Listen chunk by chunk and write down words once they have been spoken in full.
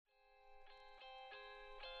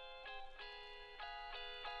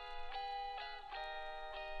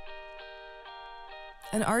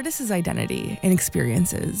An artist's identity and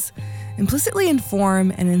experiences implicitly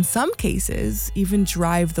inform and in some cases even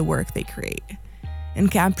drive the work they create. In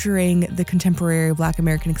capturing the contemporary Black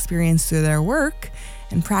American experience through their work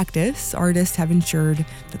and practice, artists have ensured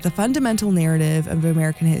that the fundamental narrative of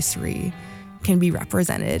American history can be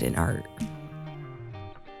represented in art.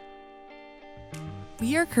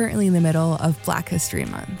 We are currently in the middle of Black History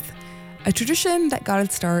Month, a tradition that got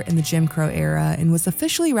its start in the Jim Crow era and was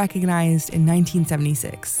officially recognized in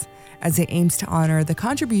 1976, as it aims to honor the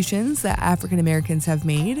contributions that African Americans have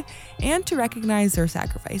made and to recognize their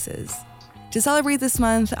sacrifices. To celebrate this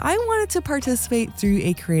month, I wanted to participate through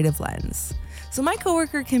a creative lens. So my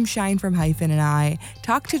coworker Kim Shine from Hyphen and I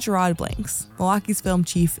talked to Gerard Blanks, Milwaukee's Film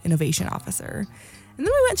Chief Innovation Officer. And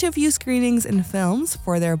then we went to a few screenings and films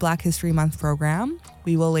for their Black History Month program.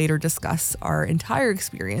 We will later discuss our entire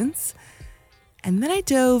experience. And then I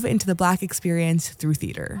dove into the Black experience through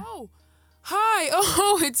theater. Oh, hi.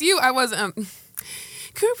 Oh, it's you. I was, can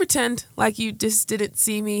we pretend like you just didn't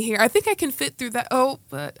see me here? I think I can fit through that. Oh,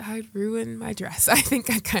 but I ruined my dress. I think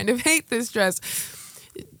I kind of hate this dress.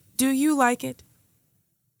 Do you like it?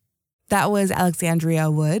 That was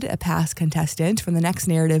Alexandria Wood, a past contestant from the Next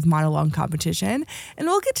Narrative monologue competition. And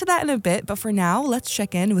we'll get to that in a bit, but for now, let's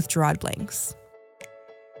check in with Gerard Blanks.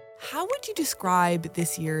 How would you describe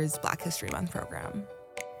this year's Black History Month program?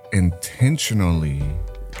 Intentionally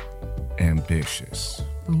ambitious.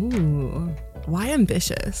 Ooh, why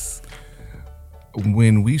ambitious?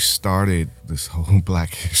 When we started this whole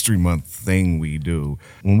Black History Month thing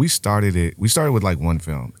when we started it, we started with like one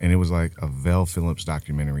film, and it was like a Vel Phillips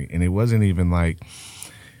documentary. And it wasn't even like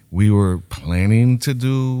we were planning to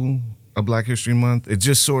do a Black History Month. It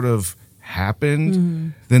just sort of happened. Mm-hmm.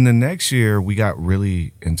 Then the next year, we got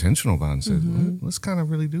really intentional about it and said, let's kind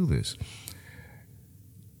of really do this.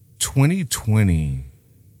 2020,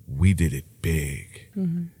 we did it big.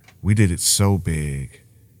 Mm-hmm. We did it so big.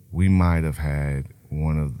 We might have had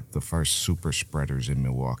one of the first super spreaders in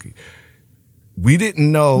Milwaukee. We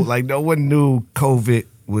didn't know, like no one knew COVID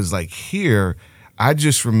was like here. I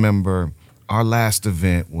just remember our last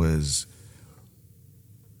event was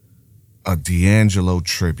a D'Angelo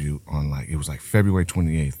tribute on it was like February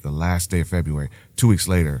 28th, the last day of February. 2 weeks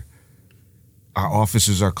later, our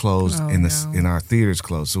offices are closed and our theater's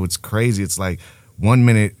closed. So it's crazy. It's like 1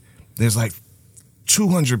 minute, there's like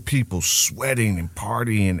 200 people sweating and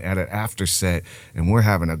partying at an after set, and we're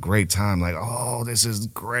having a great time. Like, oh, this is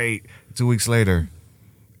great. 2 weeks later,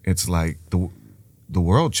 it's like the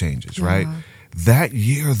world changes, right? That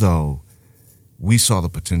year, though, we saw the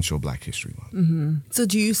potential of Black History Month. Mm-hmm. So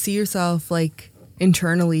do you see yourself like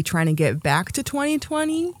internally trying to get back to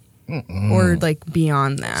 2020 or like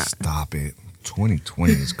beyond that? Stop it.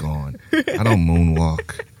 2020 is gone. I don't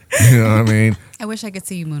moonwalk. You know what I mean? I wish I could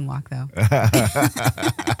see you moonwalk, though.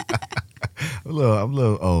 I'm a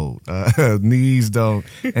little old.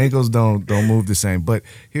 Ankles don't move the same. But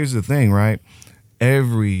here's the thing, right?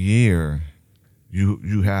 Every year,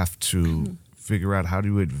 you have to figure out how do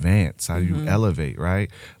you advance, how do you elevate,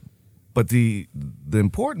 right? But the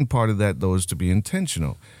important part of that, though, is to be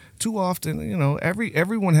intentional. Too often,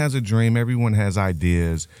 everyone has a dream, everyone has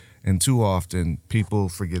ideas, and too often people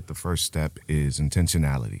forget the first step is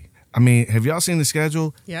intentionality. I mean, have y'all seen the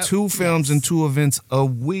schedule? Yep. 2 films and 2 events a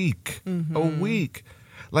week. Mm-hmm. A week.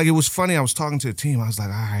 Like, it was funny. I was talking to the team. I was like,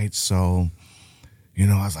 all right, so,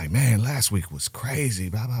 I was like, man, last week was crazy,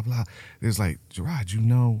 blah, blah, blah. It was like, Gerard,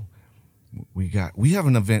 we have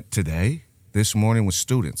an event today, this morning with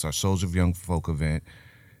students, our Souls of Young Folk event.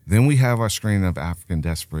 Then we have our screening of African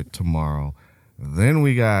Desperate tomorrow. Then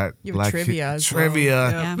we got Black trivia.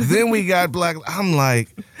 Yeah. Then we got Black. I'm like,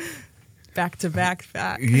 back to back.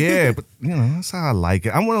 Yeah, but that's how I like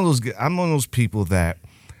it. I'm one of those people that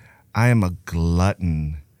I am a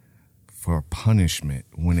glutton for punishment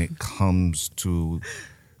when it comes to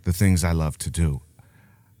the things I love to do.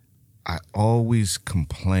 I always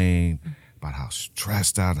complain about how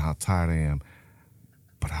stressed out and how tired I am,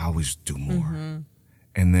 but I always do more. Mm-hmm.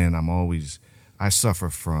 And then I suffer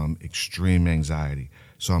from extreme anxiety.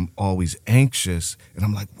 So I'm always anxious, and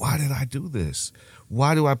I'm like, why did I do this?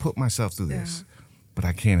 Why do I put myself through this? But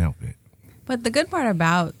I can't help it. But the good part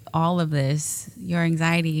about all of this, your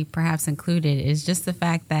anxiety perhaps included, is just the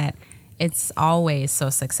fact that it's always so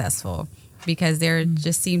successful, because there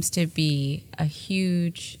just seems to be a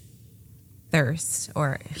huge thirst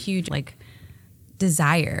or a huge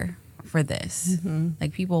desire for this. Mm-hmm.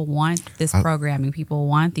 Like, people want this programming, people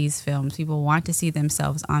want these films, people want to see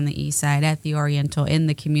themselves on the East Side, at the Oriental, in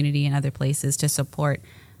the community and other places to support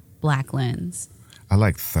Black lens. I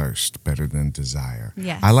like thirst better than desire.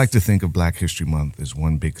 Yes. I like to think of Black History Month as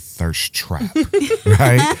one big thirst trap,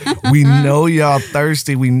 right? We know y'all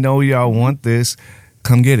thirsty. We know y'all want this.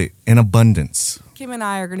 Come get it in abundance. Kim and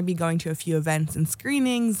I are going to be going to a few events and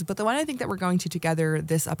screenings, but the one I think that we're going to together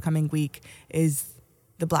this upcoming week is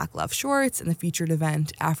the Black Love Shorts and the featured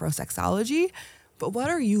event Afrosexology. But what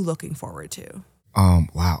are you looking forward to?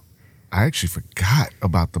 Wow. I actually forgot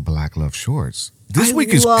about the Black Love Shorts. This I week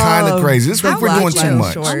is kind of love crazy. This the week we're Black doing too Love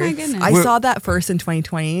much. Shorts. Oh my goodness. I We're- saw that first in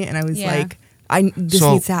 2020 and I was Yeah. like, this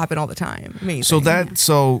So- needs to happen all the time. Amazing.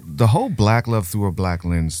 So the whole Black Love Through a Black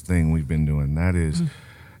Lens thing we've been doing, that is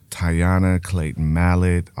Tiana Clayton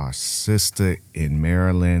Mallet, our sister in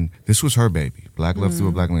Maryland. This was her baby, Black Love Through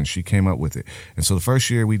a Black Lens. She came up with it. And so the first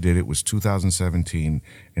year we did it was 2017,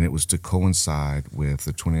 and it was to coincide with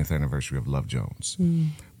the 20th anniversary of Love Jones.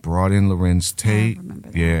 Brought in Lorenz Tate. remember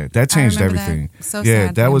that. Yeah, that changed remember that. everything. So yeah,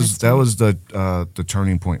 sad that I was missed that it. was the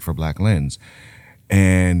turning point for Black Lens.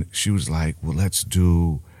 And she was like, well, let's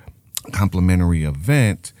do a complimentary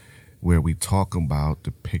event where we talk about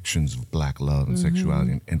depictions of Black love and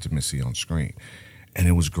sexuality and intimacy on screen. And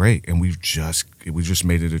it was great. And we just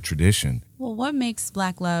made it a tradition. Well, what makes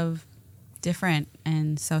Black love different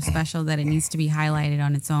and so special that it needs to be highlighted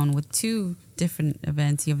on its own with two different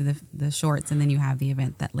events? You have the shorts and then you have the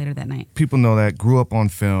event that later that night. People know that. Grew up on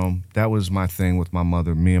film. That was my thing with my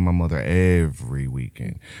mother. Me and my mother every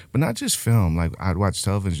weekend. But not just film. Like, I'd watch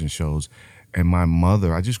television shows. And my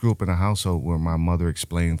mother, I just grew up in a household where my mother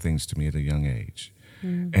explained things to me at a young age.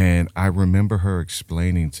 And I remember her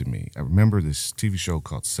explaining to me. I remember this TV show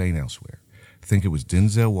called Saint Elsewhere. I think it was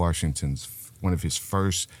Denzel Washington's, one of his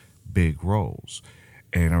first big roles.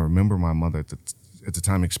 And I remember my mother at the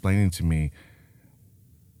time explaining to me,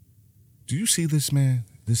 do you see this man?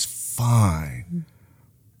 This fine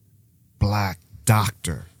Black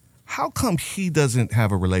doctor. How come he doesn't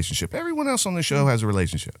have a relationship? Everyone else on the show has a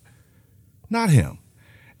relationship. Not him.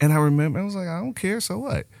 And I remember, I was like, I don't care, so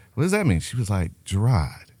what? What does that mean? She was like,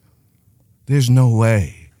 Gerard, there's no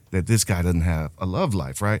way that this guy doesn't have a love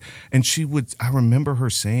life, right? And I remember her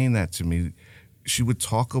saying that to me. She would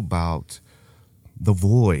talk about the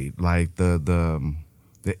void, like the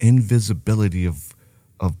invisibility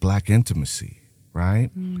of Black intimacy, right?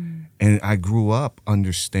 And I grew up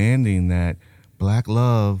understanding that Black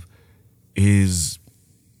love is,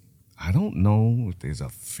 I don't know if there's a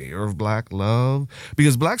fear of Black love,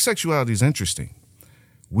 because Black sexuality is interesting.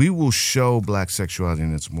 We will show Black sexuality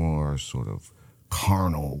in its more sort of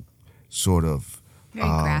carnal, sort of Very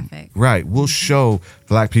graphic. Right. We'll show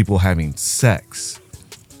Black people having sex.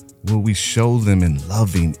 Will we show them in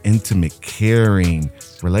loving, intimate, caring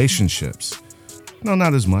relationships? No,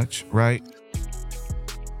 not as much, right?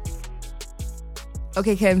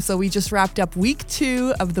 Okay, Kim, so we just wrapped up week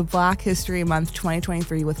 2 of the Black History Month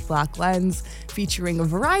 2023 with Black Lens, featuring a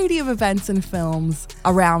variety of events and films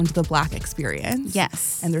around the Black experience.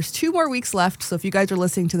 Yes. And there's 2 more weeks left, so if you guys are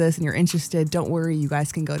listening to this and you're interested, don't worry, you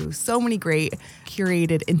guys can go to so many great,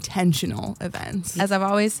 curated, intentional events. As I've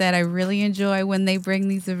always said, I really enjoy when they bring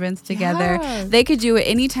these events together. Yes. They could do it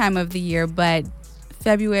any time of the year, but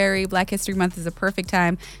February, Black History Month, is a perfect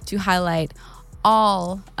time to highlight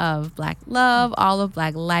all of Black love, all of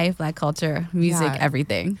Black life, Black culture, music, Yeah.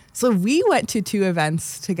 everything. So we went to 2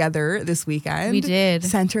 events together this weekend. We did.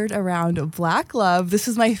 Centered around Black love. This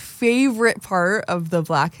is my favorite part of the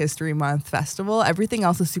Black History Month festival. Everything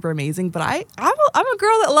else is super amazing, but I'm a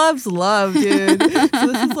girl that loves love, dude. So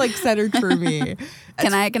this is like centered for me.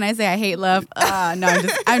 Can I say I hate love? No,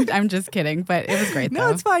 I'm just kidding. But it was great. No,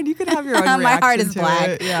 though. it's fine. You can have your own My reaction heart is to black.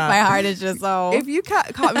 it. Yeah. My heart is just so. If you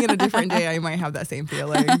caught me on a different day, I might have that same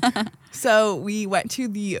feeling. So we went to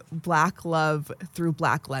the Black Love Through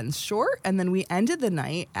Black Lens short, and then we ended the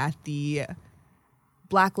night at the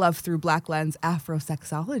Black Love Through Black Lens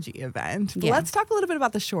Afrosexology event. But Yeah. let's talk a little bit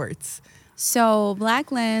about the shorts. So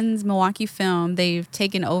Black Lens, Milwaukee Film, they've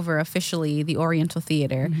taken over officially the Oriental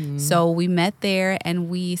Theater. So we met there and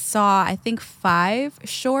we saw, I think, 5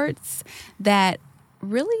 shorts that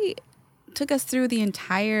really took us through the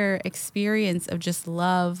entire experience of just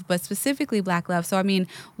love, but specifically Black love. So, I mean,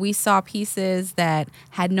 we saw pieces that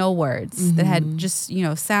had no words, that had just,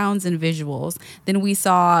 sounds and visuals. Then we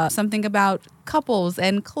saw something about couples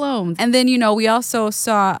and clones. And then, we also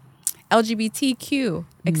saw LGBTQ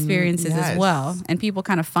experiences yes. as well, and people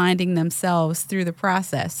kind of finding themselves through the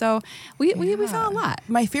process. So we saw a lot.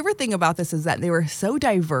 My favorite thing about this is that they were so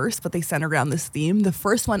diverse, but they centered around this theme. The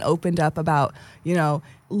first one opened up about,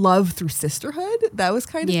 love through sisterhood. That was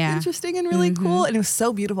kind of interesting and really cool. And it was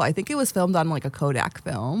so beautiful. I think it was filmed on like a Kodak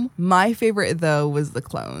film. My favorite though was the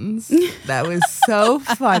clones. That was so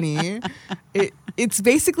funny. It's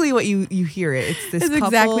basically what you hear it. It's this It's couple.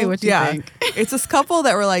 exactly what you think. It's this couple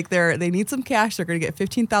that were like they need some cash. They're going to get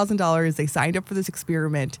 $15,000. They signed up for this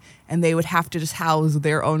experiment, and they would have to just house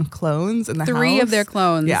their own clones in the house. 3 of their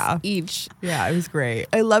clones Yeah. each. Yeah, it was great.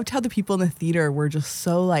 I loved how the people in the theater were just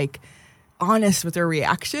so like honest with their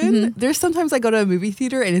reaction. There's sometimes I go to a movie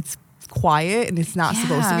theater and it's quiet and it's not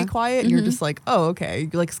supposed to be quiet, and you're just like, oh, okay.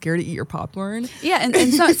 You're like scared to eat your popcorn. Yeah,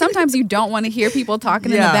 and so, sometimes you don't want to hear people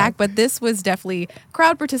talking in the Yeah. back, but this was definitely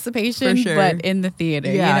crowd participation, For sure. but in the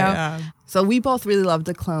theater, you know? So we both really loved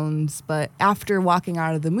The Clones, but after walking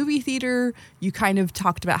out of the movie theater, you kind of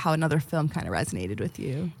talked about how another film kind of resonated with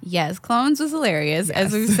you. Yes, Clones was hilarious,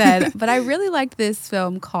 as Yes. we've said, but I really liked this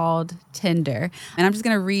film called Tinder. And I'm just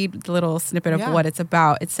going to read the little snippet of Yeah. what it's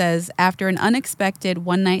about. It says, after an unexpected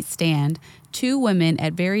one-night stand, 2 women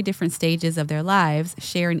at very different stages of their lives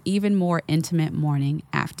share an even more intimate morning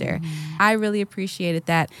after. I really appreciated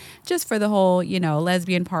that just for the whole,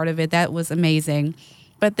 lesbian part of it. That was amazing.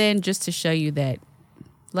 But then just to show you that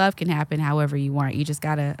love can happen however you want. You just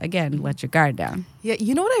got to, again, let your guard down. Yeah,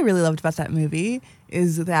 you know what I really loved about that movie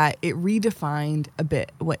is that it redefined a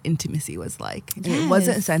bit what intimacy was like. And it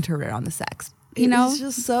wasn't Yes. centered on the sex. You It know, was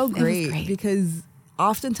just so was great, great. because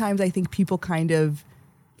oftentimes I think people kind of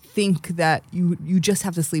think that you just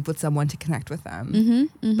have to sleep with someone to connect with them.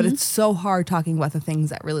 But it's so hard talking about the things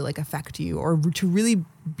that really like affect you, or to really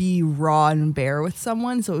be raw and bare with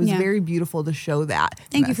someone. So it was Yeah. very beautiful to show that. in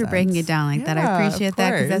Thank that you for breaking sense. it down like that. I Yeah, of appreciate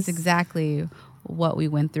that, because that's course. exactly what we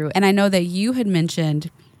went through. And I know that you had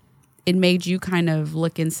mentioned it made you kind of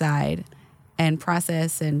look inside and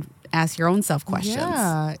process and ask your own self questions.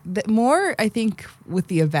 Yeah, more I think with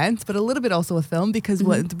the events, but a little bit also with film, because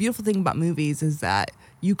what the beautiful thing about movies is that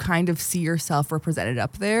you kind of see yourself represented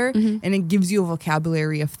up there, and it gives you a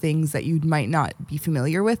vocabulary of things that you might not be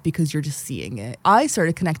familiar with because you're just seeing it. I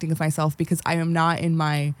started connecting with myself because I am not in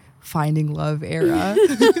my finding love era.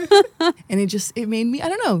 And it made me, I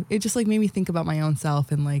don't know, it just like made me think about my own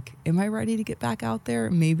self and like, am I ready to get back out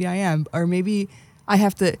there? Maybe I am. Or maybe I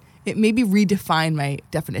have to, it maybe redefine my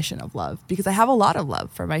definition of love, because I have a lot of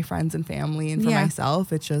love for my friends and family and for Yeah.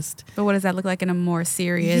 myself. It's just, But what does that look like in a more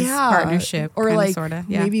serious partnership? or kinda, like sorta?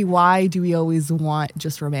 Yeah. maybe why do we always want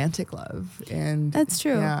just romantic love? And That's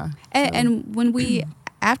true. Yeah. And when we,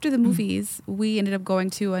 after the movies, we ended up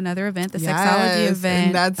going to another event, the Yes, sexology event.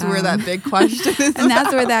 and that's where that big question is. And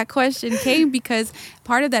that's where that question came, because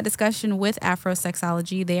part of that discussion with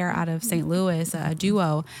Afrosexology, they are out of St. Louis, a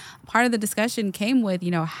duo. Part of the discussion came with,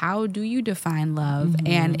 how do you define love?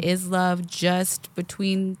 And is love just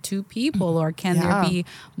between 2 people, or can Yeah. there be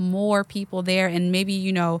more people there? And maybe,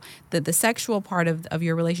 the sexual part of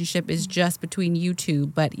your relationship is just between you 2,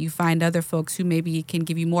 but you find other folks who maybe can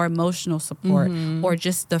give you more emotional support, or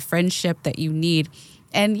just the friendship that you need.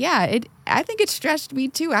 And yeah, I think it stretched me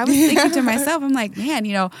too. I was thinking to myself, I'm like, man,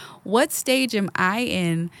 what stage am I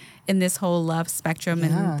in this whole love spectrum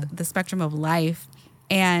Yeah. and the spectrum of life?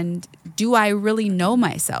 And do I really know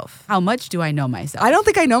myself? How much do I know myself? I don't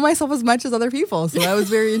think I know myself as much as other people, so that was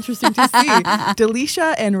very interesting to see.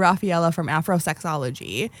 Delisha and Rafaela from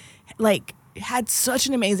Afrosexology, had such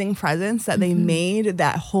an amazing presence that they made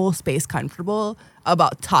that whole space comfortable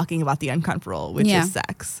about talking about the uncomfortable, which Yeah. is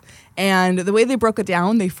sex. And the way they broke it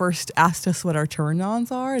down, they first asked us what our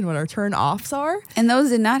turn-ons are and what our turn-offs are. And those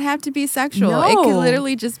did not have to be sexual. No. It could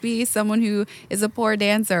literally just be someone who is a poor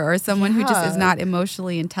dancer, or someone who just is Yeah. not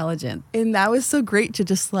emotionally intelligent. And that was so great to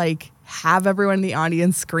just have everyone in the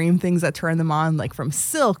audience scream things that turn them on, like from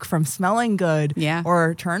silk, from smelling good, Yeah.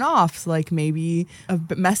 or turn offs, like maybe a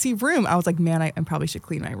messy room. I was like, man, I probably should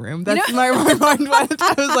clean my room. That's my mind went.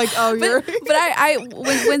 I was like, oh, you're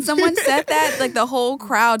But when someone said that, like the whole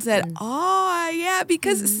crowd said, "Oh, yeah,"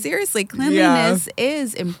 because seriously, cleanliness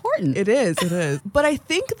is important. It is. But I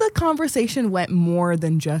think the conversation went more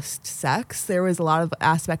than just sex. There was a lot of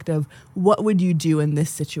aspect of what would you do in this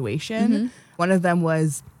situation. One of them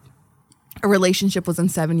was a relationship was in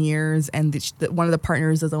 7 years, and one of the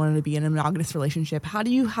partners doesn't want to be in a monogamous relationship. How do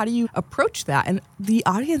you approach that? And the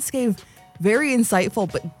audience gave very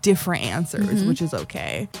insightful but different answers, which is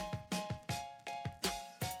okay.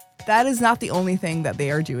 That is not the only thing that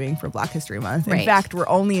they are doing for Black History Month. In Right. fact, we're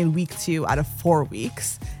only in week 2 out of 4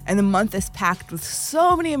 weeks. And the month is packed with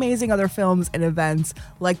so many amazing other films and events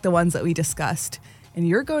like the ones that we discussed. And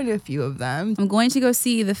you're going to a few of them. I'm going to go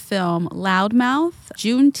see the film Loudmouth,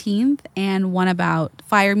 Juneteenth, and one about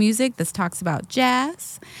fire music. This talks about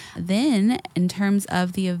jazz. Then, in terms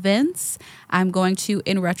of the events, I'm going to,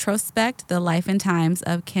 in retrospect, the life and times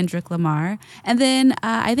of Kendrick Lamar. And then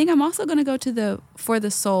I think I'm also going to go to For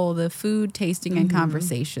the Soul, the food tasting and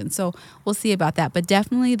conversation. So we'll see about that. But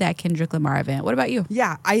definitely that Kendrick Lamar event. What about you?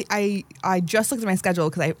 Yeah, I just looked at my schedule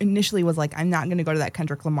because I initially was like, I'm not going to go to that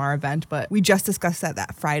Kendrick Lamar event, but we just discussed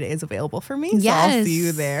that Friday is available for me. So I'll see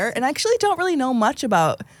you there. And I actually don't really know much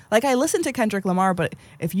about, like, I listened to Kendrick Lamar, but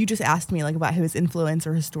if you just asked me like about his influence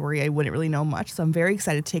or his story, I wouldn't really know much. So I'm very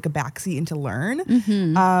excited to take a backseat and to learn.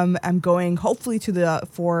 I'm going hopefully to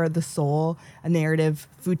For the Soul, a narrative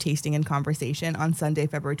food tasting and conversation on Sunday,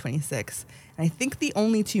 February 26th. And I think the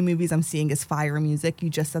only two movies I'm seeing is Fire Music. You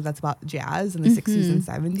just said that's about jazz in the 60s and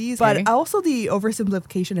 70s. But also the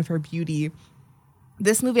oversimplification of her beauty.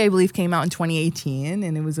 This movie, I believe, came out in 2018,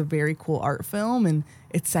 and it was a very cool art film, and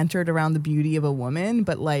it's centered around the beauty of a woman,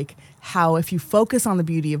 but like how if you focus on the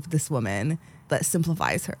beauty of this woman, that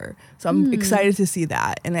simplifies her. So I'm excited to see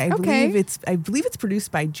that. And I believe it's produced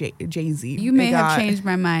by Jay-Z. You may have changed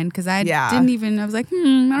my mind because I didn't even, I was like, I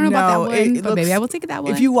don't know about that one, but maybe I will take that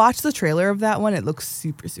one. If you watch the trailer of that one, it looks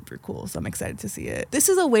super, super cool. So I'm excited to see it. This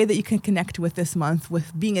is a way that you can connect with this month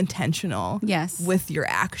with being intentional with your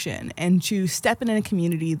action and to step in a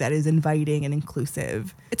community that is inviting and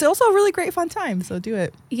inclusive. It's also a really great fun time. So do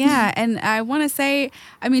it. Yeah. And I want to say,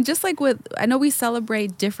 I mean, just like I know we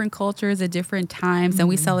celebrate different cultures at different times and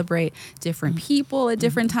we celebrate different people at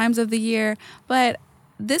different times of the year, but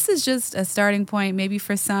this is just a starting point maybe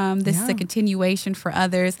for some. This is a continuation for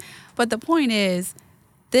others, but the point is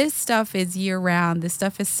this stuff is year round. This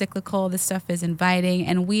stuff is cyclical. This stuff is inviting,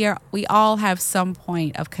 and we all have some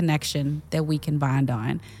point of connection that we can bond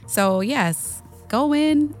on. So yes, go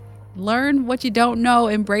in, learn what you don't know,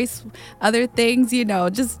 embrace other things,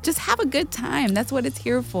 just have a good time. That's what it's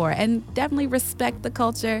here for. And definitely respect the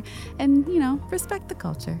culture and, respect the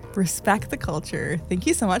culture. Respect the culture. Thank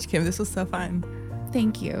you so much, Kim. This was so fun.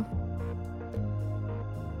 Thank you.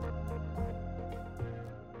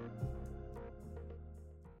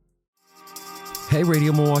 Hey,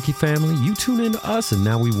 Radio Milwaukee family, you tune into us and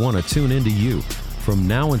now we want to tune into you. From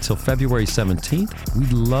now until February 17th,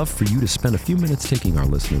 we'd love for you to spend a few minutes taking our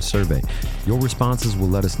listener survey. Your responses will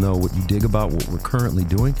let us know what you dig about what we're currently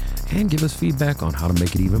doing and give us feedback on how to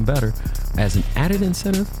make it even better. As an added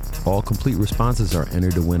incentive, all complete responses are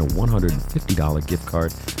entered to win a $150 gift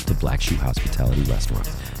card to Black Shoe Hospitality Restaurant.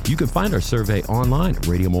 You can find our survey online at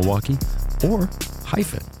Radio Milwaukee or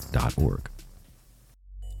 -.org.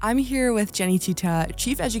 I'm here with Jenny Tuta,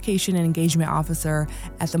 Chief Education and Engagement Officer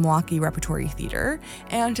at the Milwaukee Repertory Theater.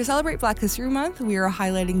 And to celebrate Black History Month, we are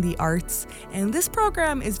highlighting the arts. And this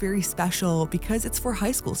program is very special because it's for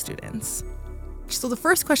high school students. So the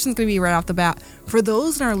first question is going to be right off the bat. For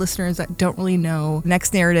those in our listeners that don't really know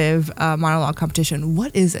Next Narrative Monologue Competition,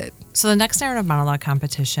 what is it? So the Next Narrative Monologue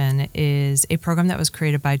Competition is a program that was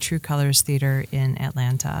created by True Colors Theater in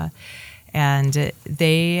Atlanta. And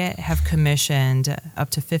they have commissioned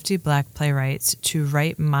up to 50 Black playwrights to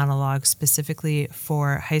write monologues specifically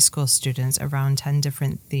for high school students around 10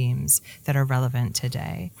 different themes that are relevant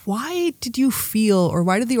today. Why did you feel, or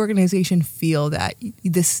why did the organization feel that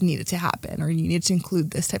this needed to happen, or you needed to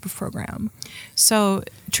include this type of program? So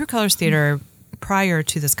True Colors Theater, prior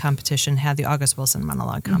to this competition, had the August Wilson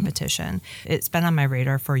Monologue Competition. It's been on my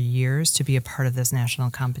radar for years to be a part of this national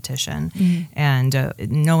competition. And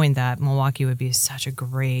knowing that Milwaukee would be such a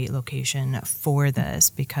great location for this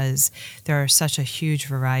because there are such a huge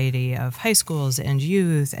variety of high schools and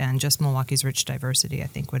youth, and just Milwaukee's rich diversity, I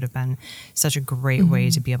think would have been such a great way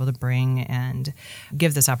to be able to bring and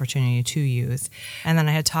give this opportunity to youth. And then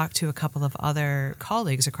I had talked to a couple of other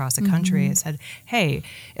colleagues across the country and said, hey,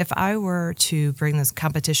 if I were to bring this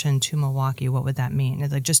competition to Milwaukee, what would that mean?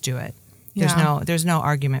 It's like, just do it. There's no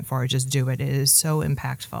argument for it. Just do it. It is so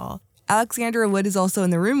impactful. Alexandra Wood is also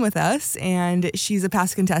in the room with us, and she's a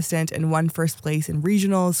past contestant and won first place in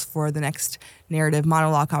regionals for the Next Narrative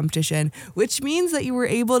Monologue Competition, which means that you were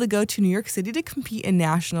able to go to New York City to compete in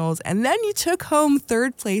nationals, and then you took home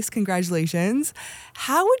third place. Congratulations.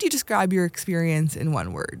 How would you describe your experience in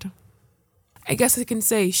one word? I guess I can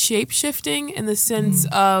say shape-shifting in the sense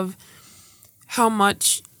of how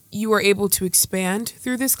much you are able to expand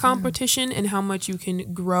through this competition and how much you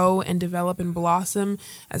can grow and develop and blossom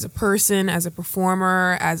as a person, as a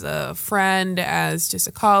performer, as a friend, as just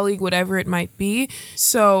a colleague, whatever it might be.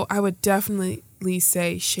 So I would definitely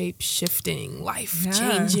say shape-shifting,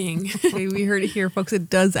 life-changing. Okay, we heard it here, folks. It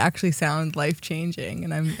does actually sound life-changing,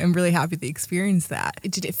 and I'm really happy that you experienced that.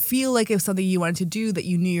 Did it feel like it was something you wanted to do that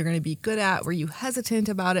you knew you were going to be good at? Were you hesitant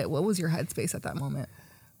about it? What was your headspace at that moment?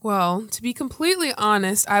 Well, to be completely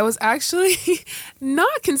honest, I was actually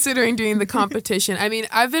not considering doing the competition. I mean,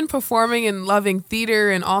 I've been performing and loving theater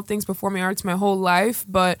and all things performing arts my whole life,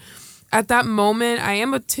 but at that moment, I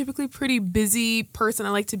am a typically pretty busy person. I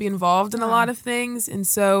like to be involved in a lot of things. And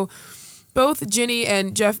so both Jenny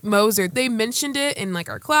and Jeff Moser, they mentioned it in like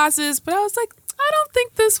our classes, but I was like, I don't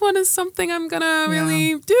think this one is something I'm going to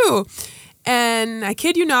really do. And I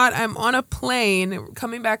kid you not, I'm on a plane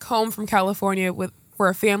coming back home from California for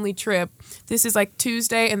a family trip. This is like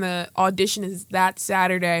Tuesday and the audition is that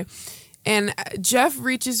Saturday. And Jeff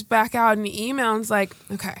reaches back out in the email and is like,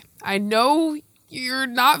 okay, I know you're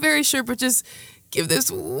not very sure, but just give this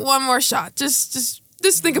one more shot. Just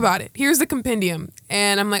think about it. Here's the compendium.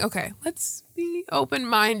 And I'm like, okay, let's be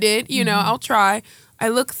open-minded. You know, I'll try. I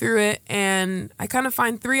look through it and I kind of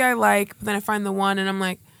find 3 I like, but then I find the one and I'm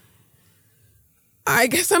like, I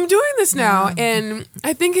guess I'm doing this now. And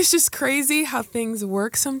I think it's just crazy how things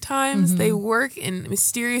work sometimes. They work in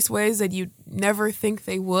mysterious ways that you never think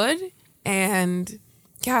they would. And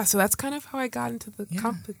yeah, so that's kind of how I got into the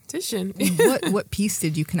competition. What piece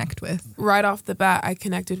did you connect with? Right off the bat, I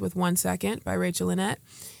connected with 1 Second by Rachel Lynette.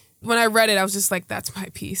 When I read it, I was just like, that's my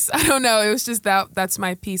piece. I don't know. It was just that's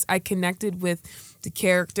my piece. I connected with the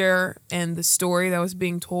character and the story that was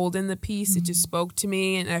being told in the piece. It just spoke to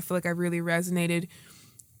me, and I feel like I really resonated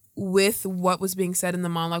with what was being said in the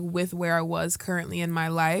monologue, with where I was currently in my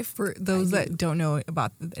life. For those that don't know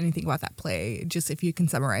about anything about that play, just if you can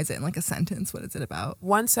summarize it in like a sentence, what is it about?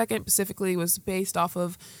 1 Second specifically was based off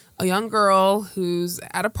of a young girl who's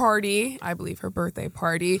at a party, I believe her birthday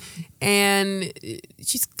party, and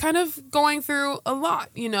she's kind of going through a lot,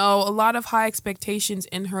 you know, a lot of high expectations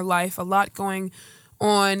in her life, a lot going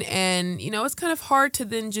on, and you know, it's kind of hard to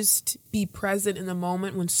then just be present in the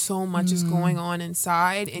moment when so much is going on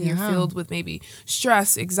inside and you're filled with maybe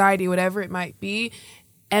stress, anxiety, whatever it might be,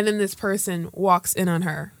 and then this person walks in on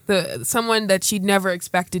her, someone that she'd never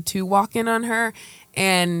expected to walk in on her,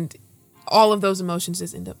 and all of those emotions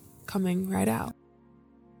just end up coming right out.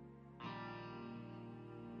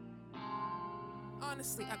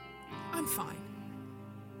 Honestly, I'm fine.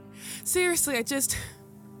 Seriously,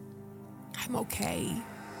 I'm okay.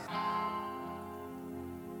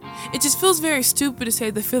 It just feels very stupid to say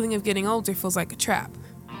the feeling of getting older feels like a trap.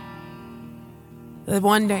 That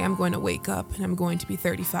one day I'm going to wake up and I'm going to be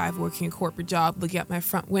 35 working a corporate job, looking out my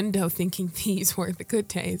front window thinking these were the good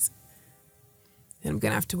days. And I'm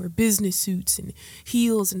going to have to wear business suits and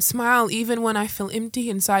heels and smile even when I feel empty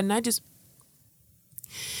inside. And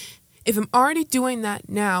if I'm already doing that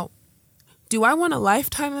now, do I want a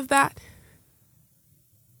lifetime of that?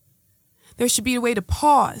 There should be a way to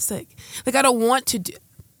pause. Like I don't want to do.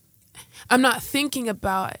 I'm not thinking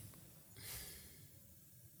about it.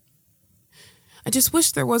 I just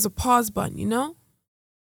wish there was a pause button, you know?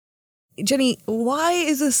 Jenny, why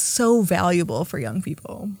is this so valuable for young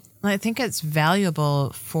people? I think it's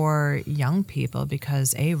valuable for young people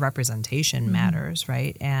because representation matters,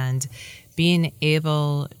 right? And being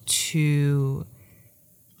able to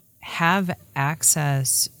have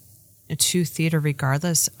access to theater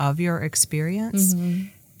regardless of your experience.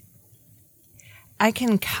 I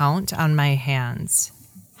can count on my hands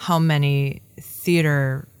how many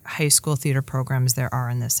high school theater programs there are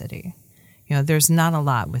in the city. You know, there's not a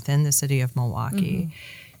lot within the city of Milwaukee.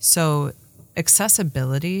 So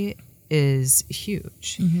accessibility is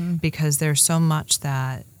huge because there's so much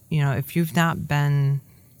that, you know, if you've not been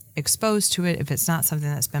exposed to it, if it's not something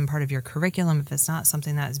that's been part of your curriculum, if it's not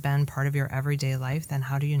something that's been part of your everyday life, then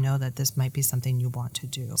how do you know that this might be something you want to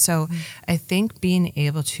do? So I think being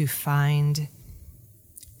able to find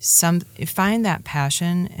that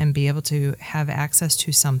passion and be able to have access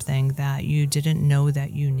to something that you didn't know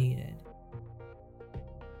that you needed.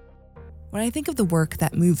 When I think of the work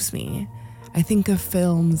that moves me, I think of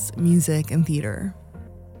films, music, and theater.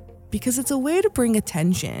 Because it's a way to bring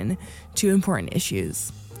attention to important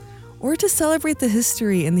issues, or to celebrate the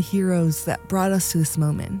history and the heroes that brought us to this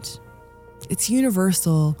moment. It's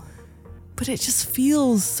universal, but it just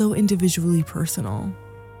feels so individually personal.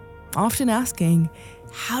 Often asking,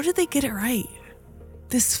 how did they get it right?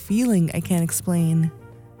 This feeling I can't explain.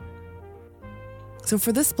 So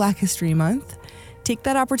for this Black History Month, take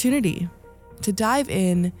that opportunity to dive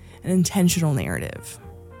in an intentional narrative.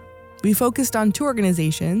 We focused on 2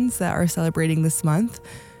 organizations that are celebrating this month.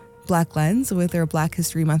 Black Lens with their Black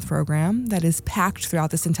History Month program that is packed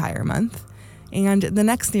throughout this entire month, and the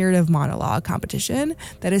Next Narrative Monologue competition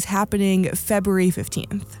that is happening February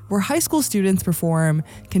 15th, where high school students perform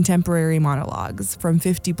contemporary monologues from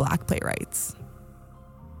 50 Black playwrights.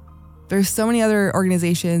 There's so many other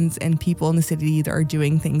organizations and people in the city that are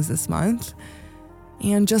doing things this month.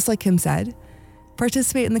 And just like Kim said,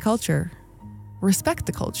 participate in the culture. Respect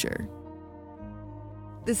the culture.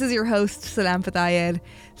 This is your host, Salam Fathayed.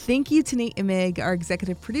 Thank you to Nate Imig, our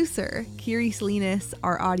executive producer, Kiri Salinas,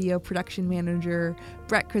 our audio production manager,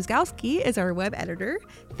 Brett Krzyzkowski is our web editor.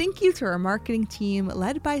 Thank you to our marketing team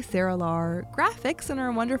led by Sarah Lahr. Graphics and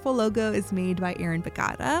our wonderful logo is made by Aaron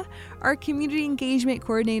Bagata. Our community engagement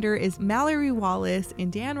coordinator is Mallory Wallace,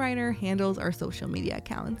 and Dan Reiner handles our social media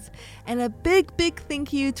accounts. And a big, big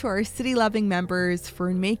thank you to our city-loving members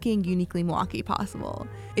for making Uniquely Milwaukee possible.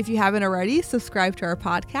 If you haven't already, subscribe to our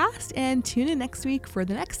podcast and tune in next week for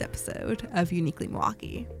the next episode of Uniquely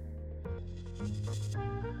Milwaukee.